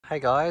Hey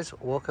guys,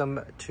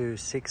 welcome to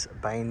 6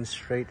 Baines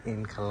Street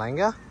in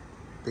Kallangur.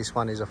 This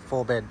one is a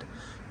 4-bed,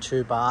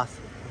 2-bath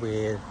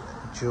with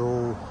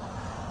dual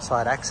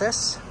side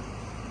access.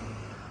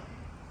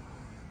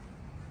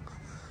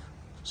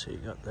 So you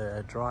got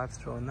the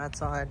drive-through on that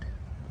side.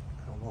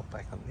 I'll walk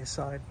back on this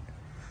side.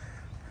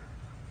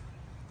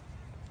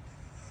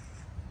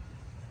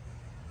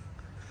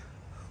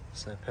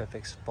 So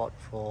perfect spot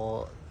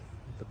for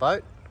the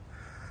boat.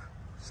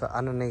 So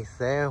underneath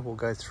there, we'll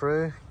go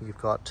through. You've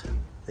got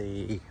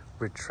the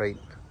retreat.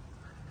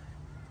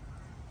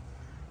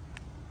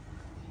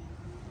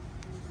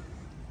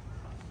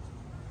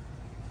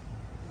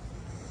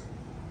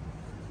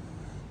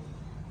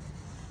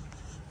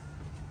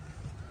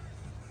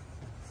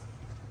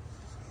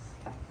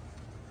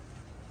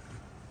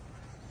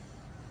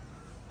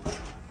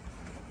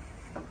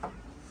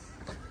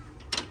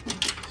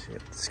 So you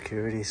got the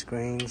security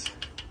screens.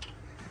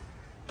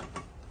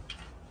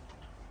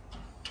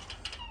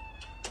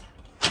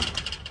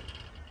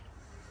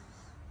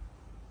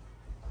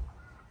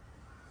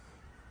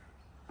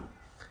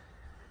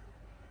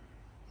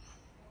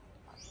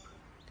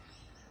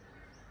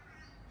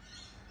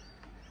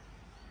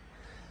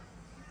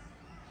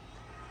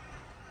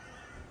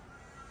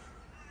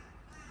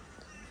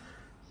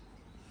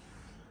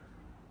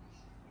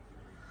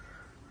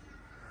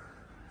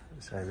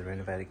 So the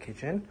renovated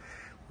kitchen.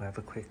 We'll have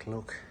a quick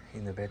look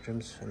in the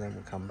bedrooms and then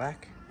we'll come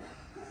back.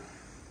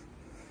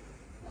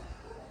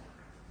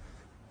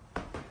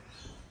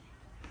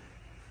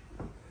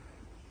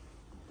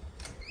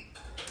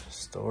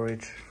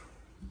 Storage.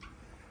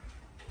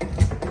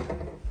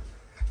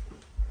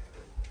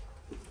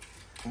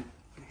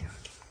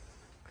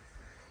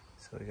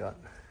 So we got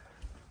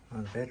one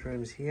of the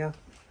bedrooms here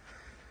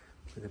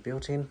with a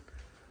built-in.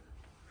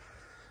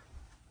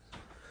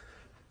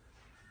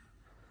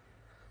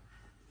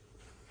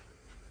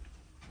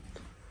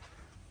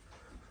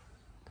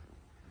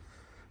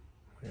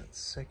 We got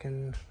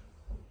second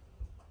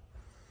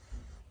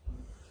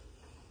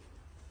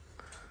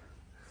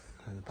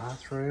and the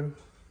bathroom.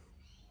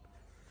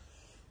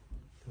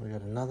 We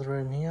got another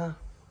room here.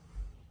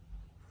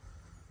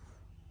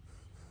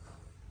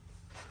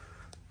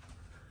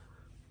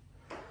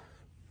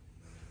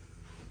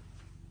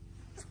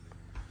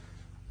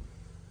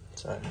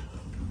 So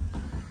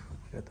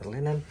we got the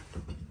linen,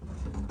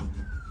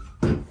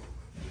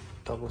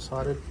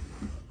 double-sided.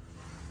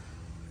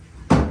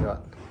 We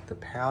got the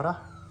powder.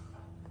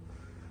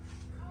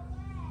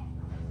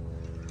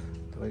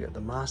 Then we got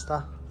the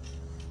master.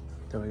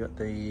 Then we got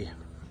the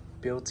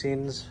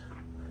built-ins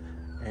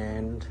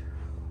and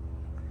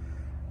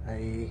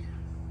a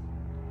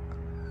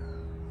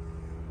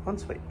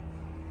ensuite.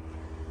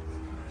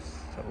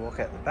 So walk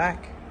out the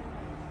back.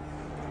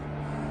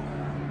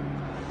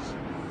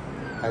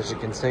 As you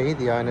can see,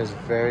 the owner's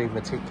very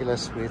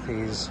meticulous with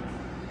his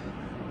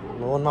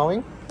lawn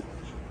mowing.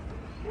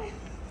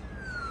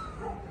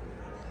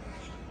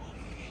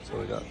 So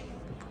we got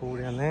the pool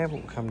down there.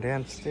 We'll come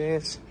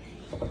downstairs.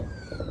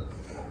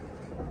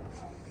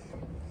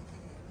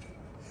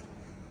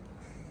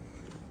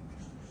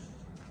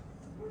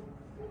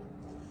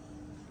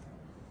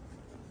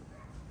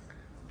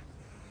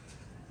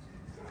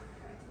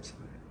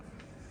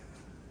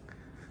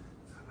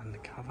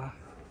 Undercover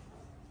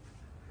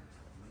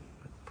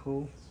with the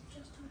pool,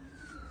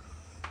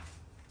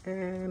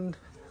 and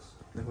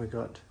then we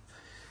got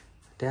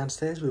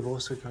downstairs. We've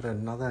also got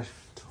another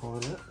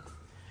toilet,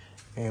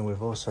 and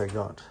we've also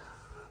got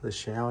the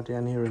shower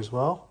down here as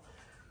well,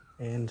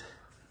 and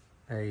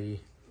a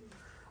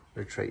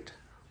retreat.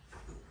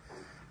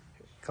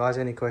 Guys,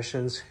 any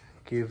questions?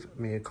 Give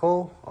me a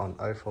call on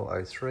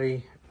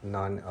 0403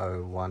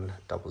 901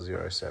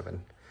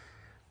 007.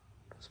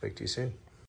 Speak to you soon.